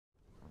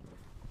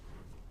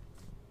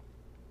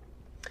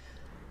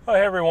Oh,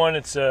 hey everyone,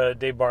 it's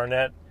Dave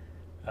Barnett,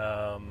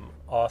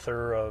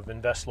 author of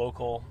Invest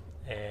Local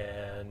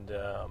and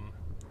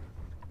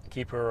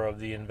keeper of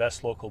the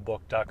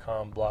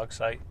investlocalbook.com blog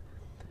site.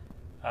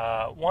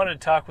 Wanted to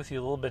talk with you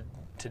a little bit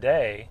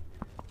today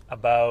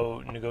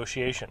about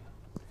negotiation.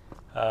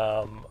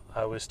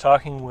 I was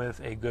talking with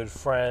a good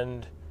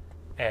friend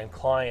and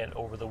client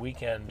over the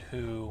weekend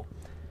who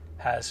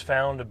has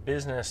found a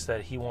business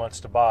that he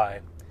wants to buy,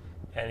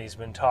 and he's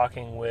been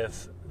talking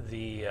with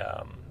the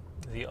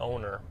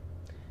owner,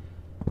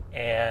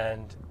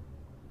 and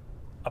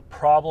a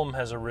problem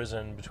has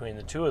arisen between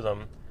the two of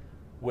them,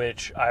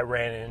 which I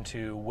ran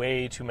into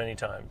way too many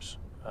times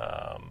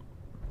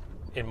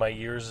in my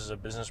years as a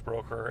business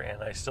broker,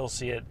 and I still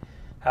see it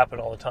happen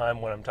all the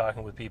time when I'm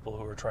talking with people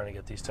who are trying to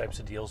get these types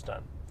of deals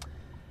done.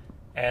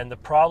 And the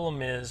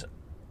problem is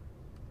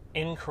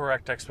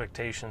incorrect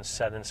expectations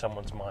set in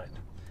someone's mind.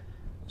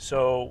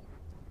 So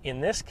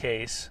in this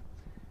case,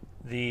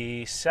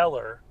 the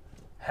seller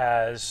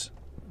has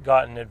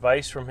gotten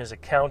advice from his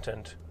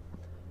accountant,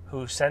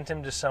 who sent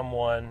him to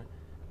someone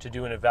to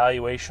do an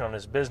evaluation on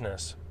his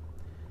business.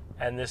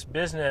 And this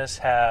business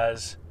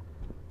has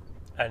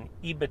an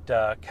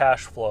EBITDA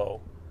cash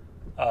flow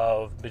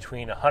of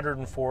between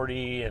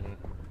 140 and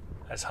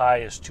as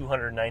high as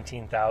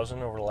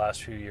 219,000 over the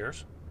last few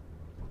years.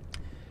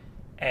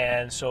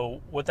 And so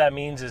what that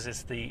means is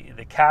it's the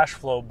cash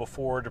flow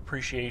before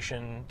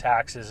depreciation,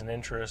 taxes, and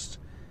interest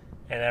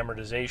and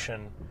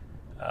amortization.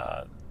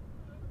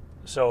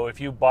 So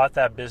if you bought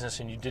that business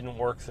and you didn't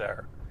work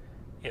there,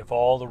 if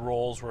all the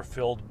roles were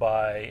filled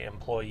by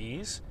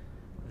employees,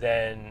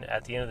 then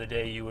at the end of the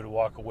day you would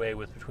walk away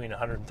with between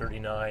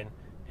 $139,000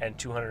 and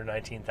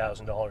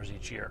 $219,000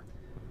 each year.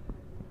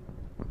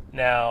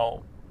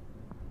 Now,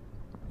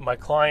 my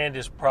client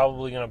is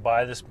probably going to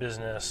buy this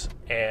business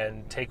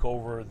and take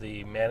over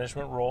the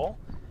management role,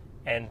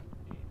 and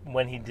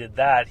when he did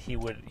that, he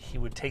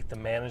would take the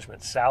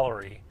management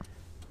salary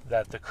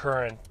that the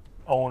current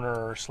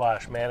owner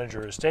 /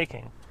 manager is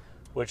taking,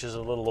 which is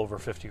a little over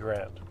 50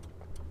 grand.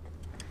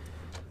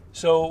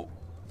 So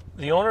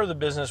the owner of the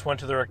business went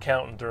to their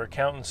accountant. Their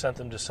accountant sent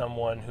them to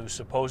someone who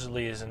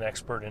supposedly is an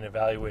expert in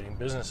evaluating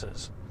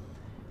businesses,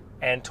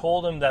 and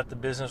told him that the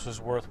business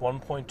was worth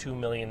 $1.2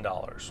 million.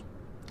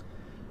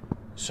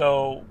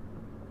 So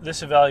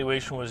this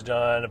evaluation was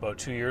done about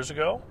 2 years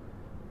ago,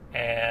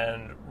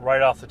 and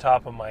right off the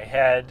top of my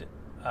head,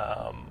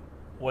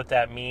 what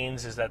that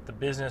means is that the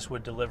business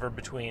would deliver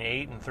between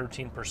 8 and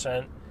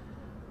 13%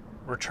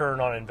 return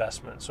on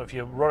investment. So if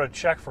you wrote a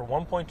check for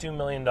 $1.2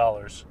 million,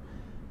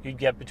 you'd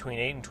get between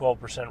 8 and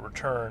 12%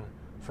 return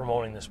from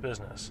owning this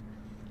business.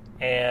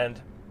 And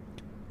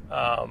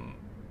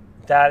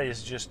that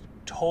is just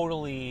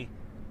totally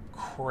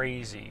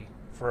crazy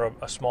for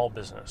a small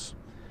business.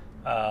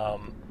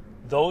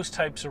 Those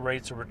types of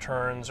rates of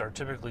returns are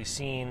typically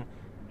seen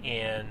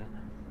in,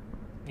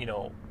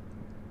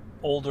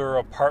 older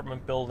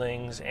apartment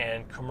buildings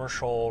and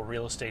commercial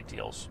real estate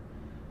deals.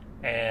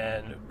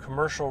 And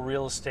commercial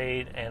real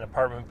estate and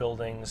apartment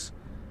buildings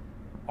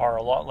are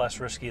a lot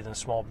less risky than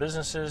small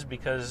businesses,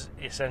 because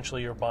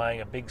essentially you're buying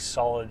a big,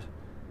 solid,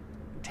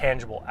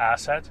 tangible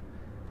asset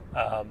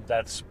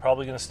that's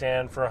probably going to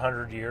stand for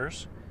 100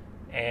 years.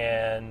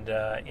 And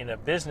in a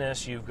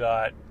business, you've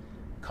got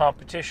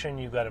competition,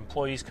 you've got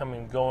employees coming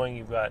and going,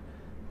 you've got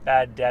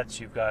bad debts,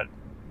 you've got,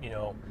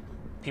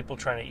 people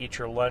trying to eat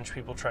your lunch,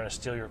 people trying to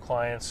steal your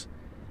clients.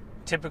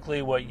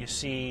 Typically what you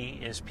see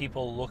is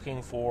people looking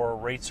for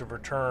rates of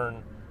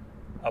return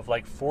of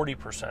like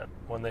 40%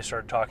 when they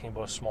start talking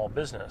about small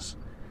business.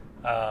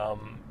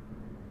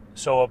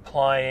 So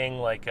applying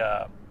like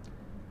a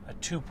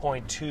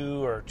 2.2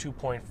 or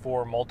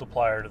 2.4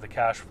 multiplier to the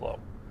cash flow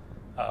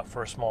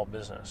for a small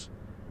business.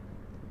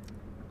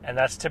 And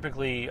that's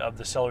typically of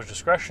the seller's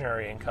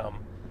discretionary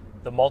income.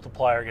 The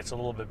multiplier gets a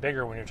little bit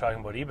bigger when you're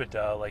talking about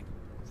EBITDA, like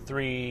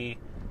 3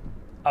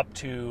 up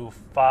to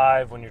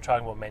 5 when you're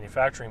talking about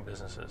manufacturing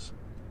businesses.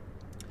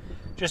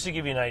 Just to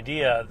give you an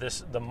idea,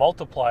 the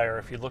multiplier,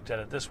 if you looked at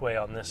it this way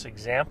on this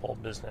example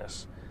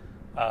business,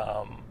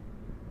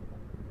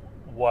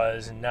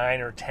 was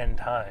 9 or 10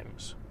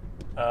 times.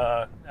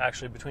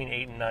 Actually between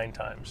 8 and 9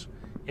 times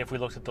if we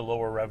looked at the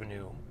lower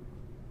revenue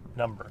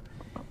number.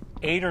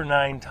 8 or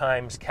 9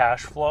 times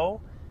cash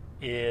flow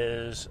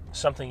is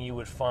something you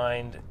would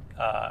find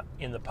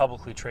in the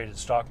publicly traded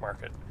stock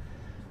market.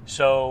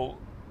 So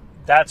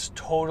that's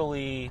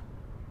totally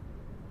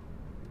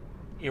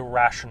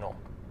irrational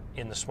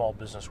in the small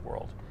business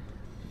world.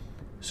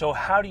 So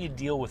how do you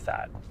deal with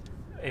that?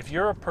 If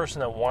you're a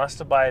person that wants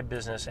to buy a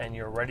business and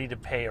you're ready to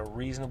pay a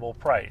reasonable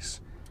price,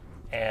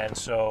 and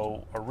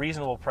so a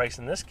reasonable price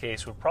in this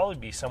case would probably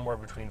be somewhere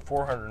between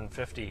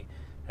 $450,000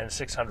 and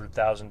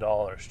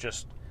 $600,000,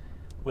 just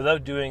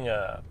without doing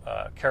a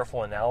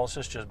careful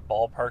analysis, just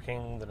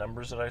ballparking the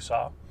numbers that I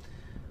saw.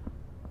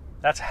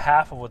 That's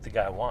half of what the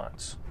guy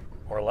wants,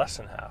 or less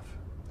than half.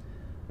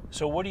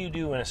 So what do you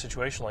do in a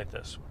situation like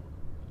this?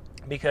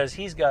 Because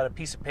he's got a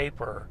piece of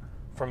paper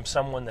from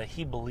someone that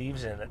he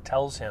believes in that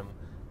tells him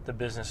the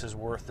business is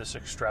worth this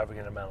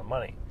extravagant amount of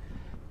money.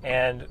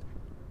 And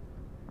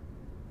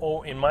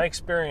in my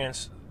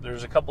experience,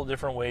 there's a couple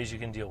different ways you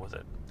can deal with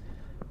it.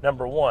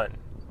 Number one,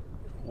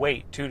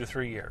 wait 2 to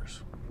 3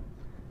 years.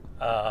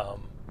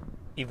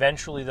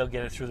 Eventually they'll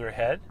get it through their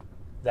head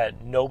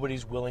that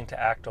nobody's willing to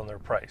act on their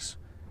price.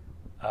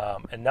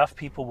 Enough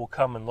people will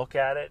come and look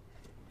at it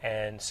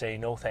and say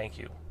no thank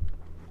you.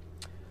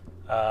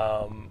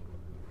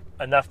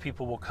 Enough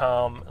people will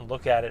come and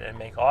look at it and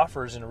make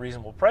offers in a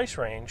reasonable price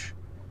range,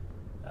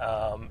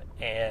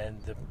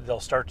 and they'll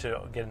start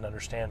to get an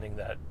understanding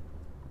that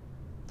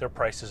their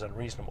price is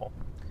unreasonable.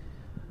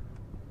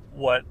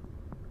 What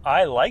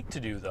I like to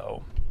do,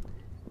 though,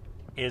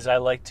 is I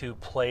like to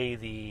play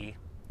the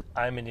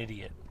I'm an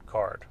idiot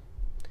card,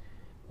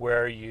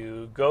 where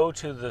you go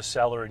to the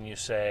seller and you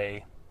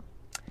say,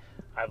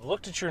 I've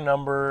looked at your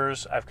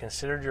numbers, I've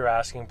considered your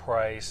asking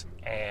price,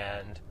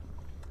 and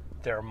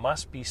there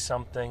must be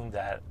something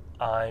that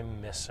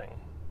I'm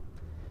missing,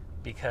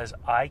 because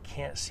I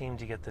can't seem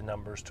to get the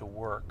numbers to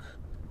work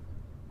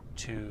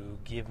to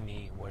give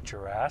me what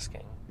you're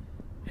asking.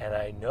 And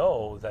I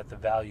know that the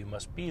value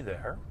must be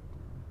there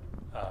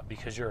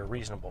because you're a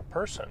reasonable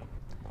person.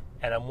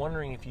 And I'm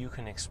wondering if you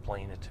can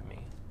explain it to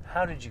me.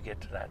 How did you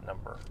get to that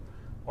number?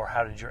 Or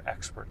how did your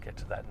expert get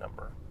to that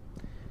number?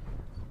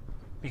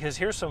 Because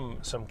here's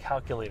some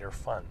calculator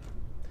fun.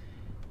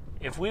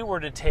 If we were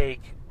to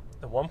take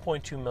the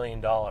 $1.2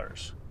 million,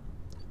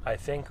 I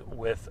think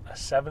with a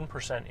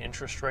 7%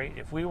 interest rate,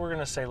 if we were going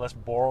to say let's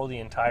borrow the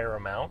entire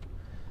amount,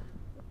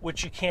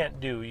 which you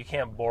can't do, you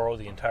can't borrow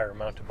the entire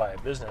amount to buy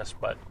a business,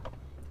 but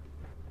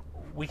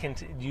we can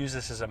use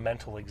this as a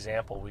mental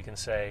example. We can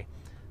say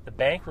the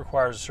bank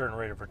requires a certain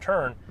rate of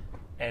return,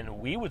 and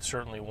we would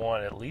certainly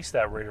want at least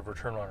that rate of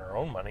return on our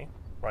own money,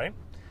 right?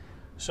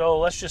 So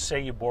let's just say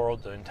you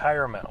borrowed the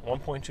entire amount,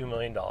 $1.2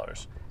 million,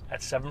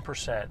 at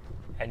 7%,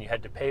 and you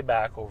had to pay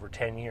back over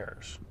 10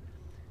 years.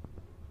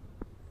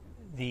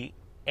 The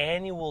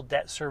annual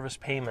debt service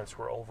payments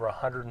were over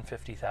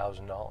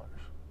 $150,000.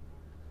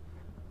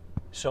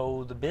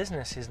 So the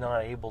business is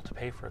not able to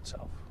pay for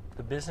itself.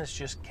 The business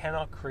just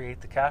cannot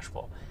create the cash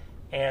flow.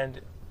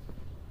 And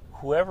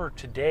whoever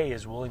today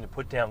is willing to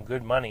put down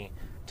good money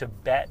to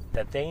bet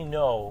that they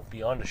know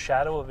beyond a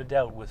shadow of a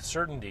doubt with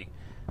certainty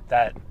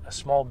that a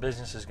small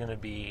business is going to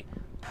be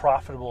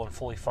profitable and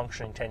fully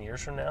functioning 10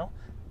 years from now,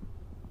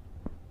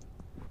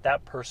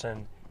 that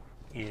person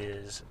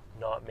is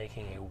not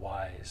making a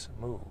wise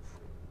move.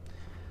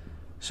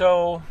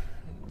 So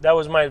that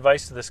was my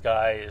advice to this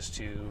guy, is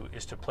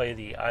to play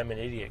the I'm an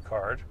idiot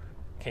card.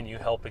 Can you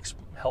help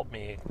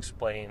me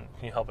explain?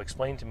 Can you help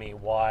explain to me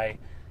why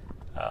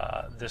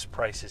this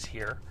price is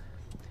here?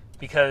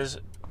 Because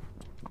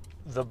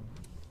the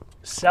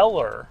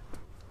seller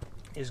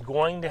is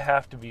going to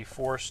have to be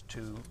forced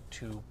to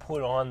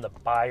put on the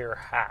buyer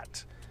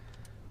hat.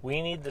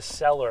 We need the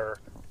seller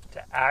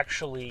to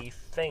actually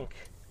think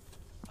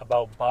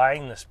about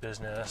buying this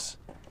business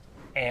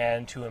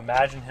and to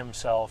imagine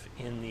himself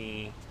in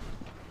the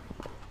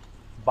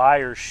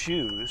buyer's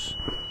shoes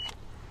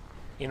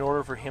in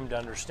order for him to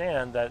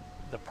understand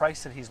that the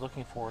price that he's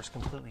looking for is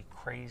completely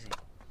crazy.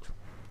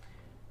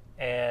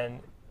 And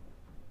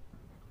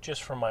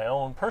just from my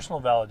own personal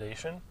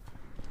validation,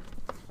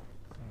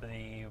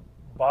 the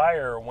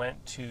buyer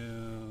went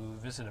to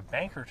visit a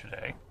banker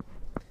today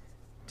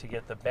to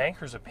get the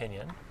banker's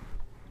opinion,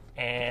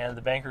 and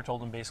the banker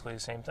told him basically the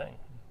same thing.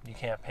 You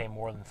can't pay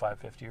more than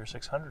 $550 or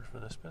 $600 for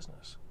this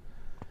business.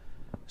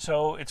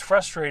 So it's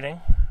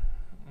frustrating,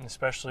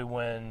 especially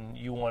when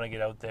you want to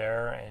get out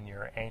there and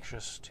you're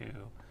anxious to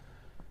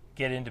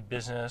get into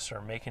business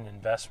or make an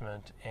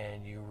investment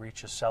and you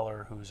reach a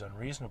seller who's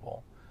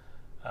unreasonable.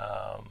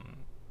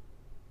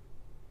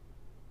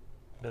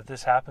 But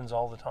this happens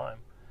all the time.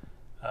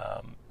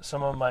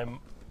 Some of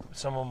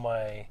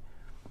my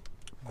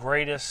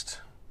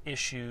greatest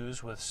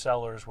issues with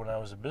sellers when I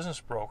was a business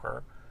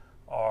broker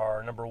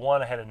are, number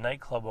one, I had a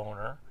nightclub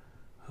owner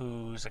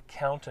whose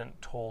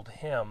accountant told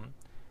him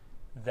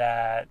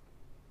that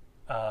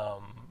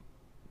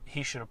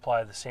he should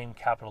apply the same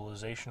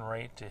capitalization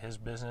rate to his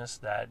business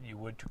that you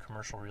would to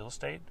commercial real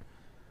estate.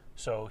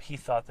 So he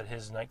thought that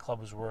his nightclub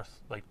was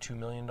worth like $2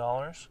 million,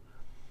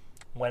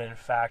 when in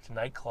fact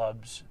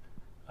nightclubs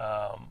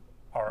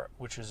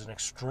which is an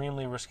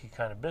extremely risky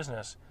kind of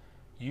business,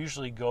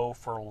 usually go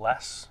for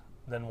less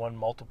than one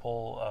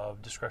multiple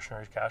of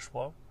discretionary cash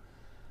flow.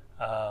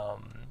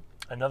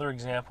 Another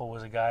example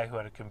was a guy who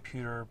had a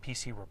computer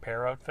PC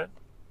repair outfit,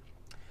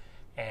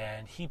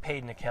 and he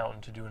paid an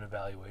accountant to do an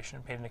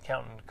evaluation, paid an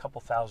accountant a couple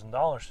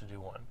 $1,000s to do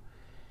one.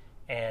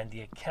 And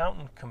the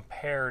accountant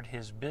compared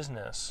his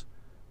business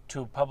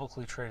to a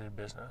publicly traded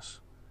business,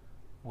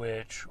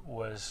 which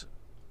was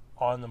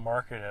on the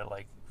market at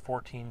like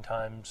 14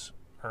 times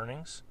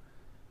earnings,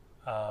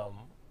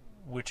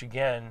 which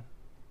again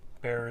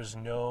bears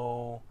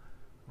no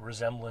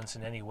resemblance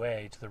in any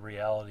way to the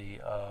reality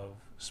of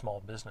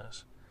small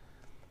business.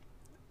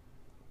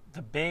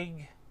 The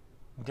big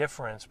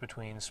difference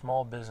between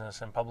small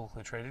business and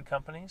publicly traded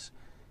companies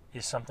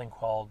is something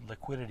called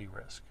liquidity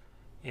risk.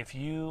 If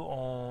you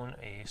own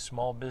a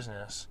small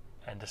business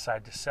and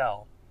decide to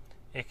sell,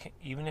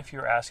 even if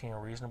you're asking a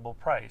reasonable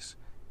price,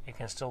 it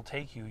can still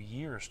take you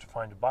years to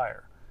find a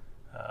buyer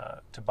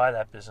to buy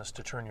that business,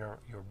 to turn your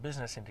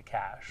business into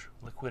cash,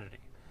 liquidity.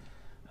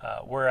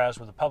 Whereas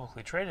with a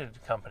publicly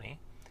traded company,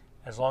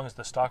 as long as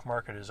the stock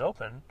market is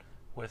open,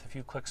 with a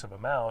few clicks of a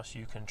mouse,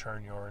 you can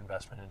turn your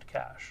investment into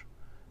cash.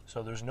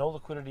 So there's no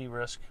liquidity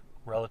risk,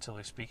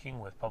 relatively speaking,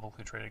 with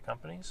publicly traded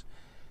companies,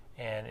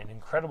 and an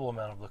incredible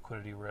amount of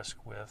liquidity risk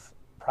with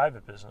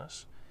private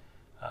business.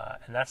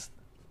 And that's,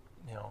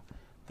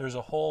 there's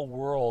a whole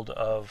world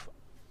of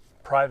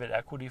private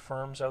equity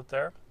firms out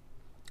there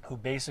who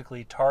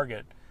basically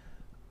target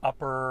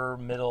upper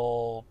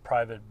middle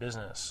private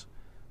businesses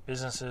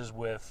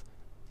with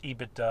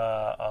EBITDA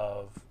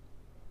of,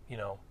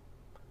 a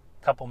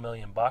couple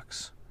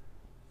 $1,000,000.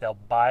 They'll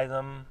buy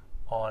them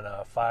on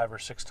a 5 or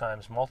 6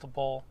 times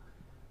multiple.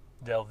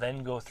 They'll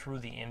then go through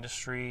the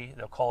industry.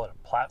 They'll call it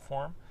a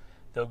platform.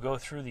 They'll go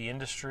through the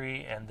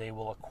industry and they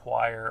will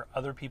acquire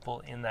other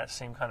people in that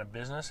same kind of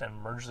business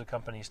and merge the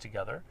companies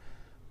together,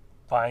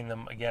 buying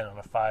them again on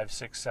a 5,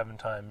 6, 7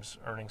 times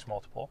earnings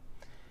multiple.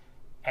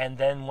 And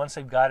then once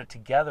they've got it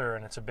together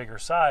and it's a bigger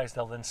size,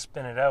 they'll then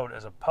spin it out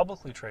as a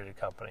publicly traded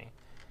company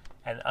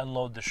and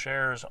unload the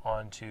shares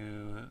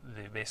onto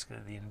basically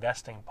the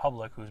investing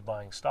public who's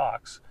buying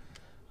stocks,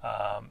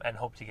 and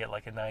hope to get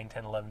like a 9,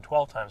 10, 11,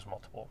 12 times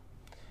multiple.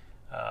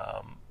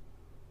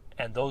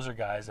 And those are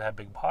guys that have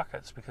big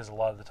pockets because a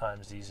lot of the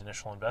times these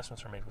initial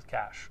investments are made with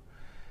cash.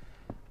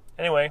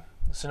 Anyway,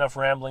 that's enough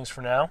ramblings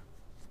for now.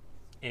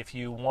 If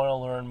you want to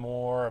learn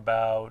more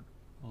about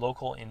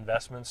local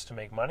investments to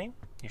make money,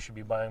 you should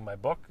be buying my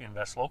book,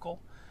 Invest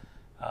Local.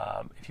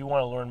 If you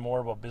want to learn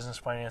more about business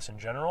finance in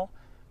general,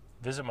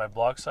 visit my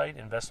blog site,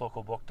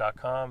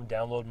 investlocalbook.com,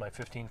 download my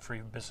 15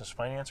 free business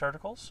finance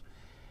articles.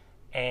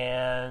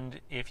 And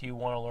if you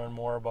want to learn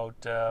more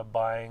about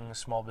buying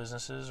small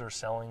businesses or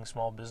selling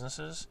small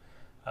businesses,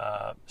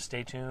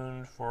 stay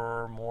tuned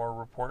for more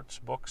reports,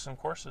 books, and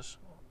courses.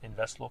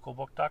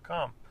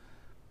 investlocalbook.com.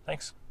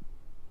 Thanks.